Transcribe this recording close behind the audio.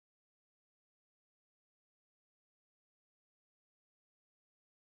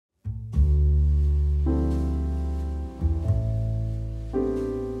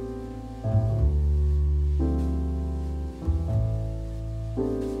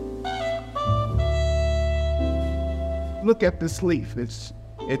look at this leaf. It's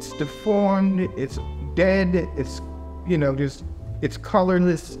deformed, it's dead, it's, just, it's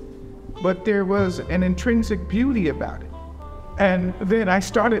colorless, but there was an intrinsic beauty about it. And then I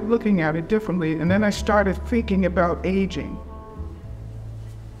started looking at it differently, and then I started thinking about aging.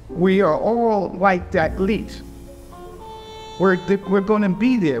 We are all like that leaf. We're going to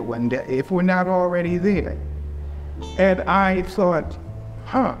be there one day if we're not already there. And I thought,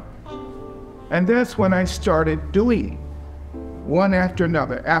 and that's when I started doing one after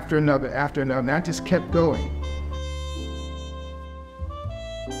another, after another, after another, and I just kept going.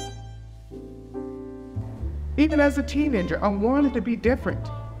 Even as a teenager, I wanted to be different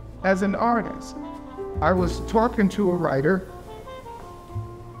as an artist. I was talking to a writer,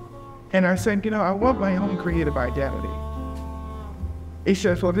 and I said, I want my own creative identity. He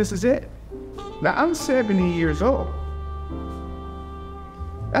says, well, this is it. Now, I'm 70 years old.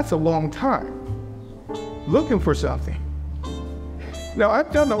 That's a long time looking for something. Now,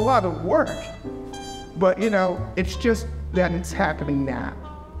 I've done a lot of work, but, it's just that it's happening now.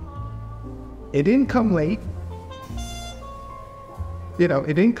 It didn't come late. It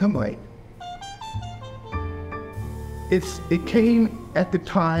didn't come late. It came at the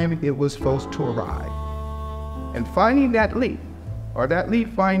time it was supposed to arrive. And finding that leaf, or that leaf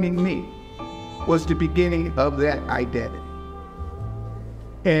finding me, was the beginning of that identity.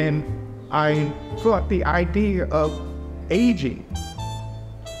 And I thought the idea of aging,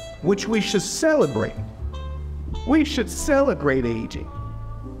 which we should celebrate. We should celebrate aging.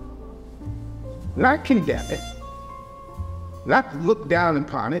 Not condemn it. Not look down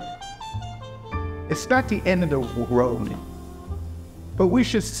upon it. It's not the end of the road. But we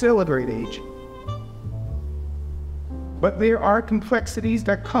should celebrate aging. But there are complexities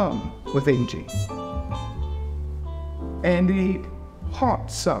that come with aging. And they haunt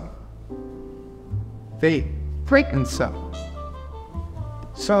some. They frighten some.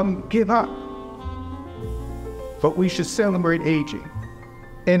 Some give up. But we should celebrate aging.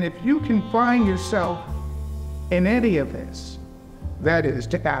 And if you can find yourself in any of this, that is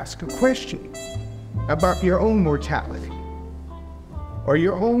to ask a question about your own mortality, or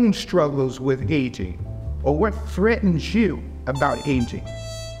your own struggles with aging, or what threatens you about aging,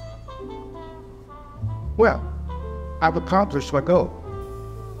 well, I've accomplished my goal.